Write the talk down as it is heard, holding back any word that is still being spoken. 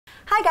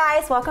Hi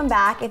guys, welcome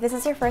back. If this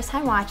is your first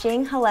time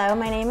watching, hello,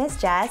 my name is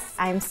Jess.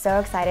 I'm so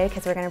excited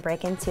because we're going to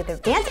break into the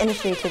dance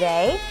industry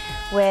today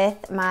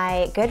with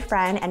my good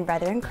friend and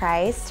brother in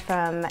Christ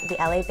from the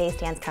LA-based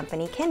dance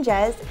company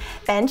Kinjaz,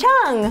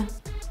 Chung.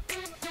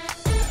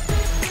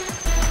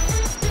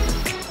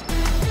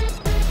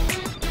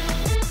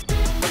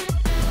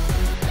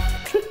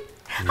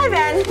 Hi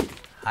Ben.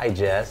 Hi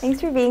Jess. Thanks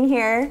for being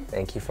here.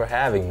 Thank you for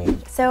having me.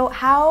 So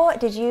how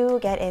did you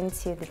get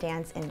into the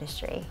dance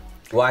industry?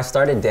 Well, I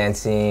started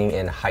dancing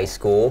in high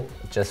school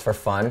just for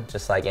fun,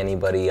 just like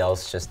anybody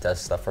else just does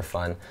stuff for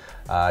fun.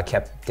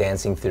 Kept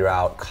dancing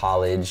throughout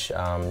college,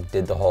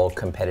 did the whole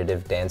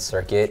competitive dance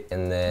circuit,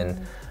 and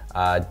then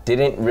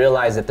didn't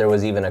realize that there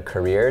was even a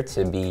career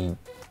to be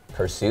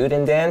pursued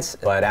in dance.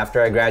 But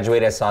after I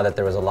graduated, I saw that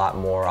there was a lot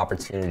more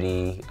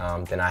opportunity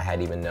than I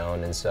had even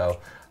known, and so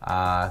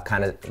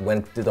kind of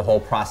went through the whole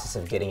process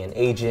of getting an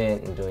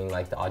agent and doing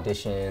like the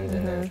auditions,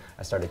 and then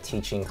I started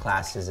teaching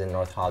classes in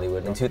North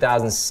Hollywood. In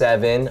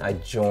 2007, I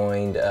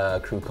joined a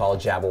crew called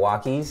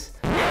Jabberwockies,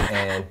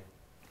 and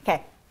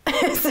okay.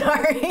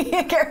 Sorry,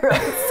 I get real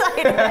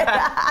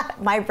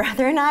excited. My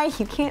brother and I,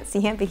 you can't see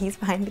him, but he's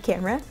behind the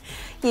camera.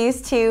 He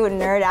used to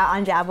nerd out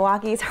on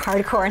Jabberwockies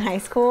hardcore in high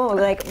school.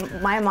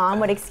 Like, my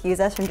mom would excuse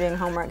us from doing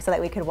homework so that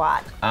we could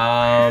watch.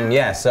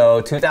 Yeah,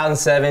 so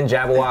 2007,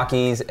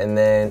 Jabberwockies, and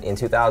then in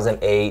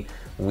 2008,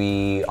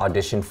 we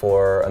auditioned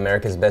for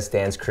America's Best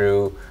Dance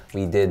Crew.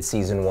 We did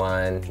season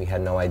 1. We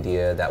had no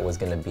idea that was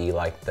gonna be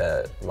like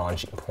the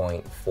launching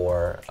point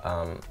for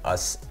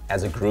us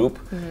as a group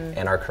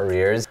and our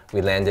careers.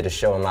 We landed a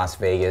show in Las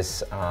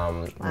Vegas,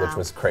 which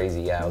was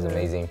crazy. Yeah, it was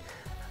amazing.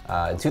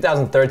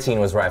 2013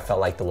 was where I felt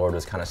like the Lord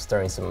was kind of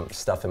stirring some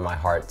stuff in my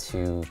heart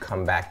to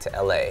come back to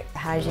LA.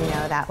 How did you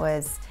know that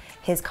was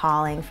His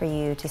calling for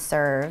you to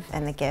serve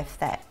and the gift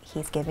that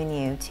He's given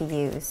you to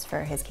use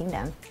for His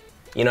kingdom?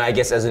 You know, I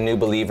guess as a new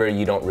believer,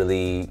 you don't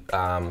really,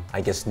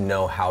 I guess,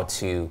 know how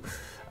to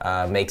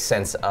make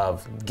sense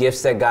of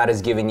gifts that God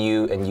has given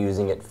you and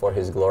using it for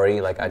His glory.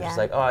 Like, I just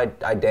like, oh,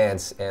 I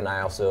dance, and I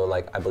also,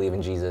 like, I believe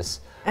in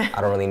Jesus.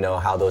 I don't really know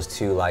how those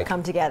two, like,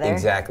 come together.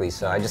 Exactly.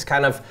 So I just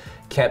kind of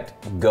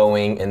kept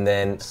going, and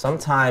then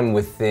sometime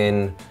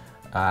within,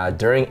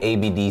 during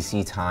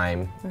ABDC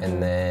time,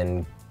 and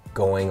then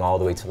going all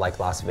the way to like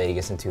Las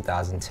Vegas in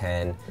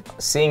 2010,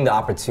 seeing the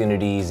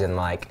opportunities and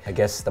like, I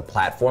guess the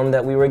platform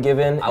that we were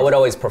given. I would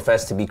always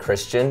profess to be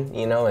Christian,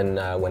 you know,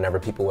 and whenever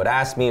people would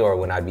ask me or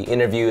when I'd be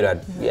interviewed,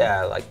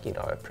 yeah, like, you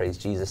know, I praise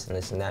Jesus and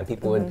this and that. And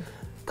people would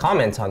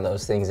comment on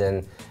those things,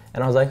 and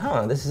I was like,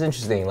 huh, this is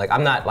interesting. Like,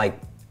 I'm not like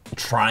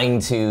trying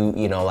to,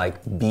 you know, like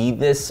be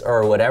this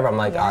or whatever. I'm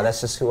like, oh,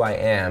 that's just who I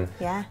am.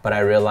 Yeah. But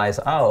I realized,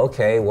 oh,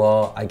 okay,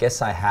 well, I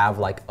guess I have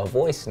like a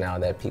voice now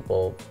that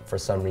people, for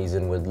some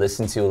reason, would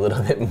listen to a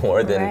little bit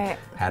more than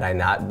had I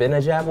not been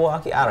a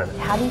Jabberwocky. I don't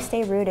know. How do you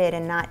stay rooted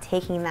and not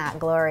taking that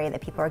glory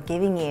that people are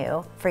giving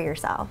you for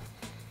yourself?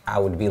 I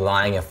would be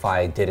lying if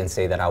I didn't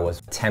say that I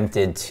was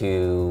tempted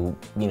to,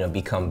 you know,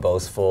 become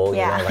boastful.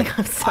 Yeah, you know, like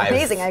it's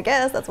amazing, I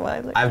guess, that's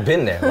why. I've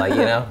been there, like,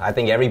 you know, I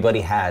think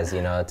everybody has,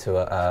 you know,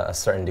 to a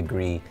certain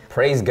degree.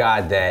 Praise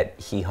God that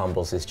He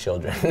humbles His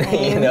children,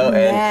 you know,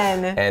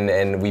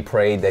 and we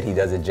pray that He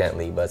does it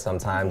gently, but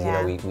sometimes, you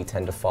know, we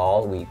tend to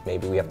fall.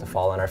 Maybe we have to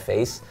fall on our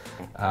face.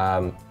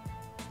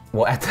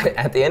 Well, at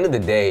the end of the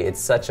day, it's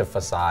such a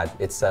facade.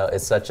 It's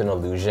such an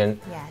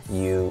illusion.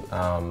 Yes.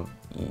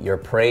 You're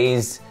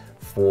praised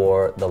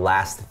for the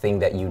last thing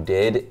that you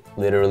did.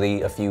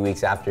 Literally a few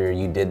weeks after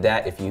you did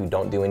that, if you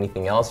don't do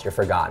anything else, you're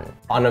forgotten.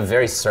 On a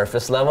very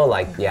surface level,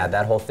 like, yeah,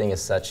 that whole thing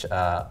is such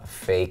a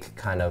fake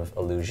kind of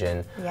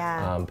illusion.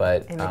 Yeah,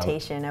 but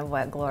imitation of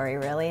what glory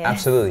really is.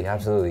 Absolutely,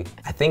 absolutely.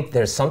 I think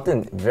there's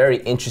something very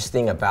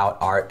interesting about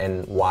art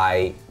and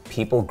why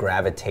people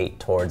gravitate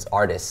towards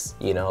artists,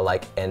 you know,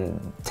 like,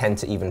 and tend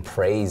to even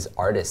praise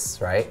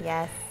artists, right?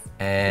 Yes.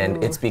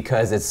 And it's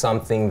because it's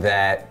something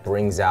that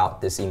brings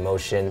out this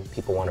emotion.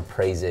 People want to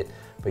praise it.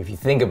 But if you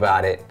think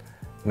about it,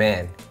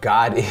 man,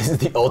 God is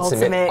the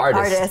ultimate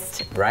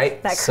artist,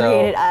 right? That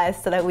created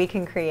us so that we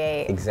can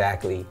create.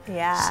 Exactly.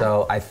 Yeah.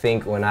 So I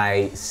think when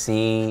I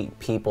see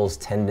people's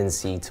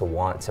tendency to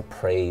want to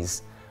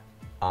praise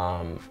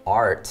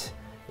art,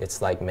 it's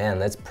like, man,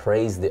 let's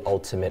praise the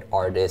ultimate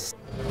artist.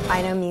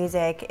 I know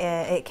music,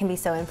 it can be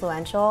so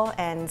influential,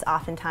 and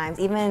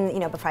oftentimes, even, you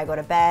know, before I go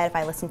to bed, if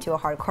I listen to a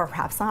hardcore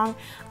rap song,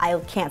 I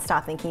can't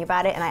stop thinking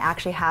about it, and I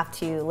actually have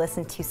to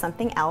listen to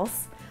something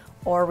else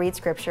or read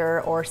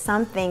scripture or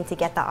something to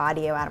get the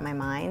audio out of my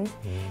mind.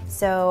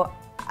 So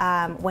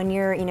when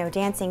you're, you know,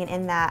 dancing and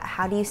in that,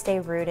 how do you stay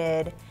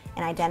rooted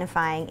and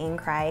identifying in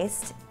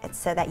Christ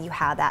so that you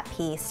have that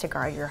peace to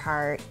guard your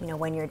heart, you know,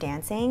 when you're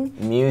dancing?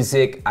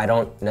 Music, I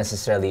don't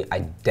necessarily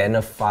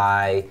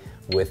identify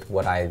with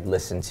what I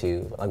listen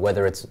to, like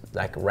whether it's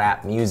like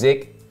rap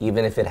music,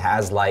 even if it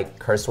has like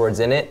curse words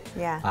in it.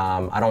 Yeah.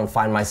 I don't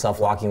find myself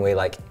walking away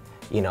like,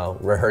 you know,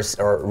 rehearse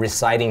or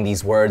reciting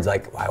these words,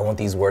 like, I want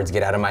these words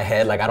get out of my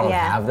head. Like, I don't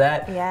have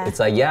that. Yeah. It's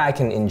like, yeah, I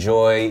can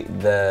enjoy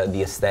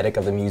the aesthetic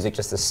of the music,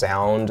 just the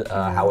sound,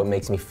 how it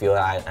makes me feel.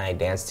 I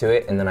dance to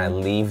it, and then I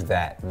leave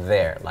that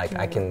there. Like,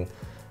 I can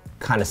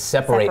kind of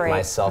separate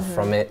myself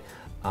from it.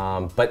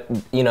 But,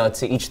 you know,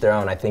 to each their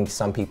own. I think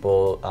some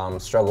people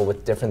struggle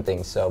with different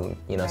things. So,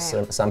 you know,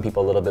 some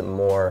people a little bit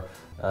more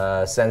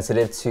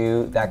sensitive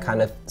to that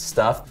kind of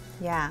stuff.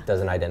 Yeah.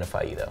 Doesn't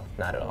identify you though,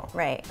 not at all.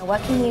 Right.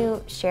 What can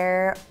you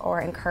share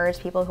or encourage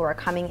people who are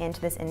coming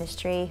into this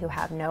industry who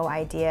have no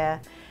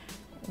idea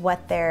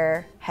what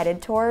they're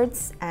headed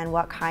towards and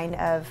what kind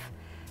of,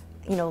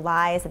 you know,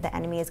 lies that the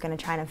enemy is going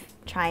to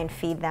try and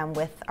feed them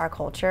with our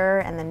culture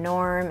and the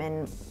norm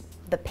and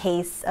the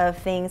pace of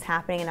things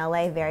happening in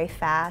LA very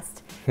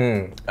fast?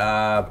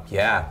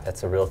 Yeah,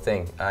 that's a real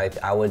thing.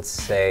 I would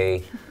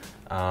say,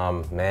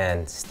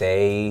 man,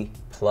 stay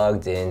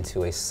plugged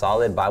into a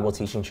solid Bible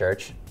teaching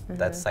church.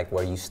 That's like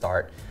where you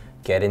start.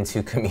 Get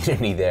into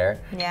community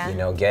there. Yeah. You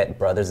know, get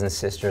brothers and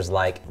sisters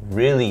like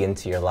really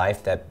into your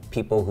life, that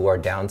people who are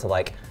down to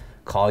like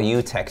call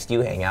you, text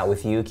you, hang out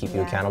with you, keep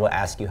you accountable,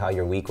 ask you how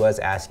your week was,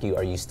 ask you,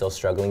 are you still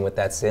struggling with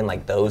that sin?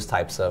 Like those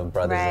types of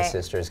brothers and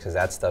sisters, because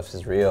that stuff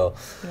is real.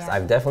 Yeah. So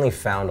I've definitely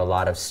found a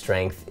lot of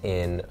strength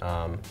in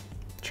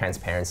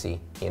transparency.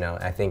 You know,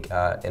 I think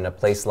in a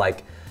place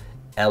like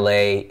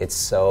LA, it's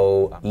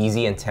so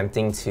easy and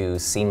tempting to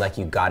seem like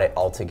you got it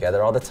all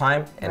together all the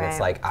time. And it's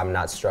like, I'm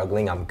not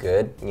struggling, I'm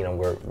good. You know,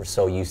 we're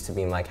so used to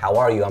being like, how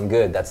are you? I'm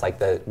good. That's like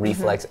the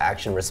reflex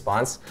action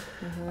response.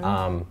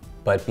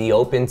 But be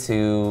open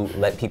to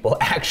let people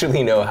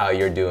actually know how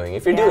you're doing.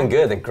 If you're doing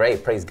good, then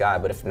great, praise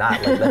God. But if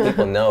not, let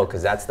people know,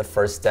 because that's the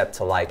first step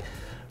to like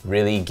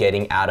really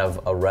getting out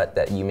of a rut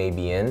that you may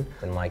be in.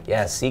 And like,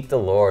 yeah, seek the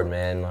Lord,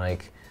 man.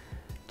 Like,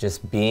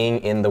 just being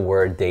in the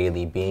Word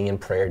daily, being in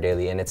prayer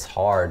daily, and it's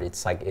hard.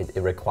 It's like it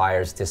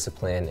requires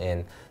discipline,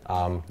 and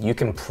you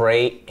can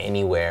pray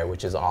anywhere,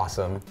 which is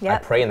awesome. I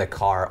pray in the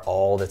car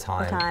all the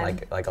time.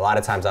 Like a lot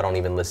of times I don't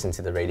even listen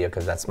to the radio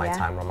because that's my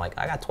time where I'm like,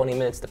 I got 20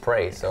 minutes to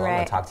pray, so I'm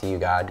gonna talk to you,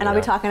 God. And I'll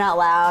be talking out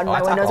loud.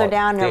 My windows are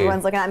down, and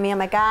everyone's looking at me. I'm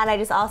like, God, I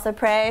just also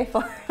pray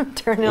for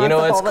turning on the You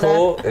know what's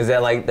cool is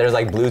that like there's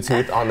like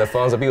Bluetooth on the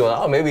phone, so people are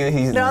like, oh, maybe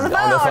he's on the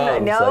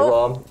phone. No, like,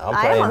 well, I'm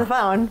praying. I am on the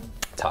phone.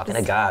 Talking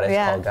to God, it's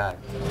called God.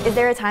 Is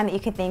there a time that you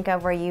can think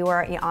of where you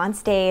were on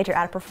stage or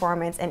at a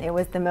performance and it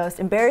was the most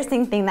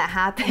embarrassing thing that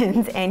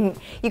happened, and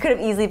you could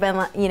have easily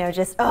been, you know,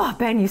 just, oh,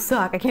 Ben, you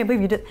suck, I can't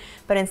believe you did,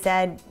 but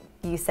instead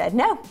you said,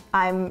 no,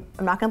 I'm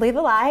not gonna believe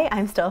the lie,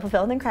 I'm still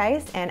fulfilled in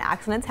Christ, and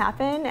accidents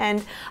happen,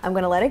 and I'm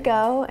gonna let it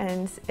go,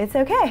 and it's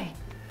okay.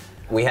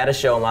 We had a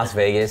show in Las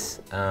Vegas,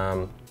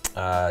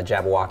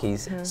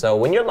 Jabberwockies. So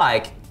when you're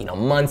like, you know,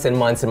 months and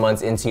months and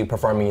months into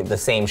performing the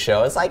same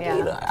show, it's like,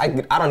 you know,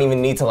 I don't even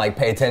need to like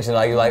pay attention.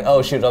 Like you're like,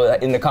 oh shoot,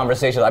 in the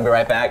conversation, I'll be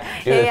right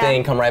back, do the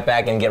thing, come right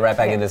back and get right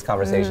back into this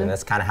conversation.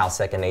 That's kind of how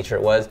second nature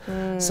it was.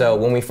 So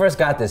when we first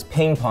got this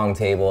ping pong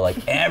table, like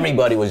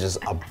everybody was just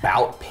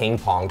about ping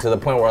pong, to the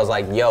point where I was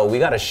like, yo, we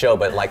got a show,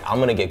 but like I'm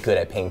gonna get good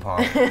at ping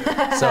pong.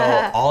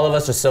 So all of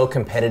us are so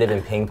competitive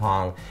in ping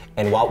pong,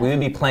 and while we would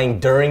be playing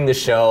during the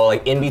show,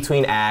 like in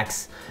between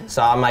acts,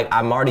 so I'm like,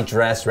 I'm already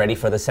dressed, ready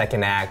for the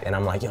second act, and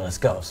I'm like, yo, let's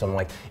go. So I'm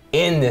like,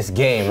 in this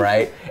game,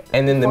 right?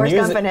 And then the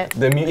music,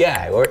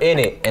 we're in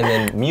it, and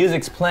then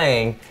music's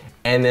playing,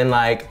 and then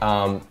like,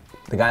 the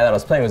guy that I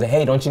was playing was like,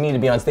 hey, don't you need to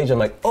be on stage? I'm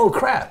like, oh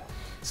crap.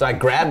 So I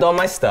grabbed all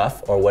my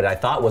stuff, or what I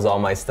thought was all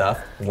my stuff,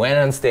 went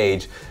on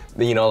stage,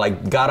 you know,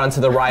 like got onto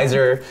the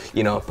riser,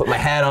 you know, put my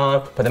hat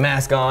on, put the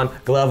mask on,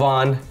 glove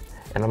on,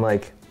 and I'm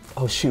like,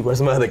 oh shoot,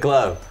 where's my other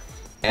glove?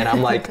 And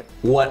I'm like,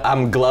 what?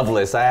 I'm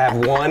gloveless. I have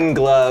one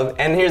glove.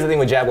 And here's the thing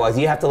with Jabberwockies,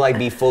 you have to like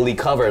be fully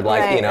covered.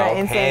 Like, you know,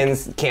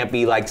 hands can't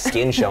be like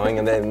skin showing,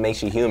 and then it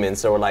makes you human.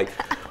 So we're like,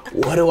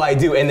 what do I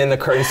do? And then the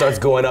curtain starts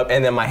going up,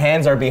 and then my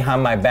hands are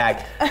behind my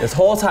back. This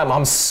whole time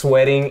I'm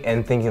sweating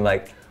and thinking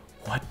like,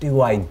 what do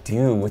I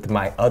do with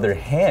my other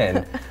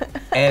hand?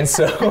 And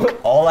so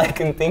all I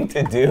can think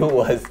to do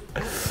was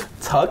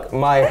tuck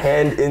my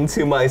hand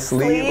into my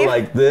sleeve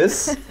like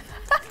this.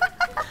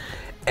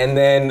 And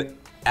then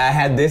I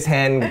had this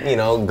hand, you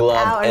know,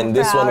 glove, and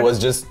this one was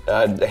just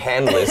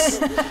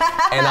handless.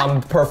 And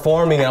I'm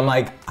performing, and I'm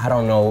like, I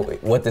don't know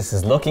what this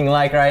is looking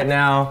like right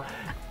now.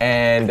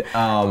 And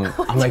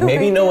I'm like,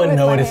 maybe no one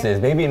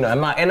notices. Maybe no, I'm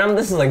not, and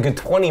this is like a good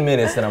 20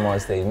 minutes that I'm on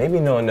stage. Maybe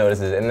no one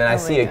notices. And then I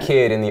see a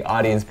kid in the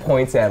audience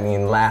points at me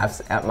and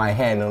laughs at my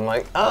hand. And I'm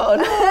like, oh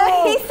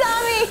no. He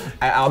saw me.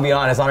 I'll be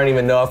honest, I don't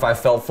even know if I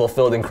felt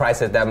fulfilled in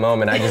Christ at that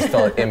moment. I just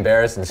felt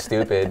embarrassed and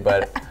stupid.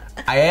 But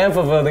I am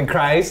fulfilled in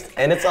Christ,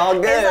 and it's all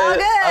good. It's all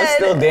good. I'm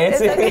still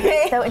dancing.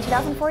 Okay. So in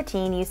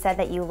 2014, you said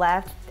that you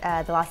left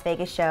the Las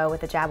Vegas show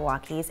with the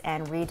Jabberwockies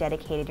and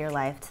rededicated your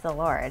life to the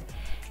Lord.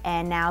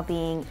 And now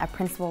being a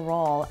principal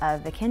role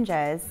of the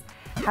Kinjaz,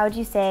 how would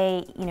you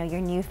say, you know,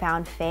 your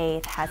newfound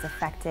faith has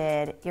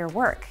affected your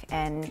work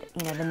and,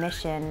 you know, the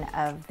mission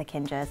of the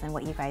Kinjaz and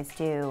what you guys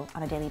do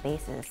on a daily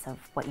basis, of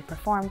what you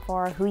perform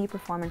for, who you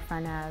perform in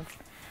front of,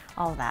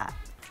 all of that?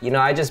 You know,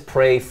 I just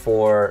pray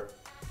for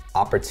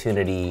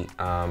opportunity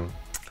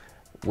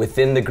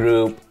within the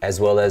group, as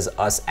well as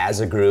us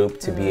as a group,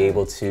 to be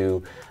able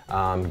to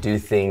do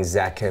things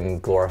that can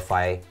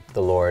glorify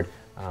the Lord.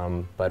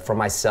 But for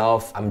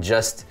myself, I'm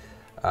just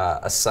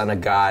a son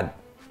of God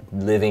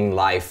living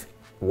life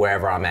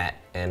wherever I'm at.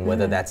 And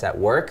whether that's at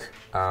work,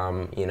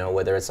 you know,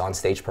 whether it's on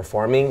stage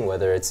performing,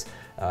 whether it's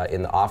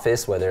in the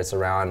office, whether it's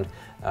around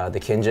the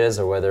Kinjaz,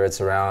 or whether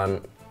it's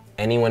around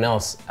anyone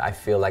else, I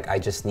feel like I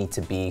just need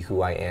to be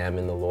who I am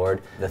in the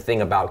Lord. The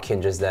thing about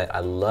Kinjaz that I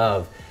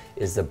love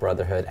is the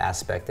brotherhood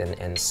aspect,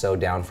 and so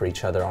down for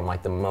each other on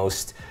like the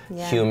most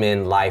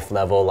human life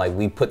level. Like,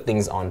 we put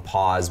things on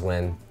pause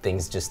when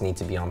things just need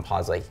to be on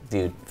pause. Like,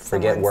 dude,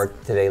 forget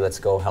work today, let's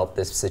go help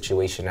this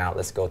situation out,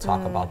 let's go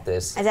talk about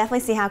this. I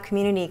definitely see how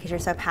community, because you're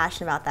so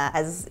passionate about that,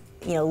 has,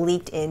 you know,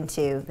 leaked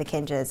into the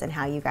Kinjaz, and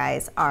how you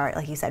guys are,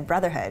 like you said,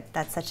 brotherhood.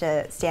 That's such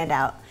a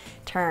standout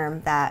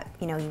term that,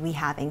 you know, we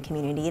have in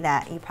community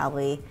that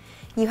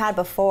you had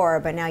before,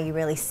 but now you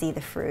really see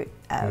the fruit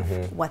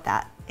of what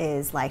that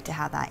is like to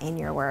have that in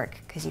your work,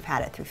 because you've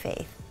had it through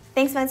faith.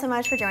 Thanks, Ben, so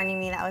much for joining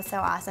me. That was so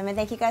awesome. And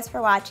thank you guys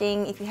for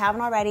watching. If you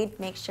haven't already,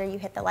 make sure you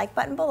hit the like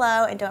button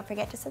below, and don't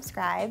forget to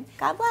subscribe.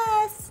 God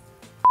bless.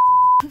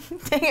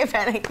 Dang it,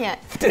 Ben, I can't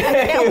look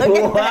at him.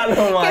 What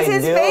am I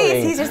his doing?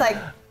 face, he's just like.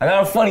 I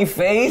got a funny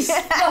face.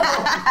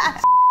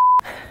 Want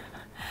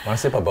a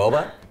sip of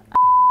boba?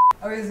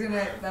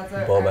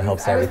 Boba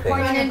helps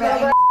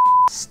everything.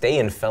 Stay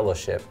in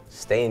fellowship,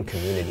 stay in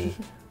community,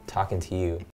 talking to you.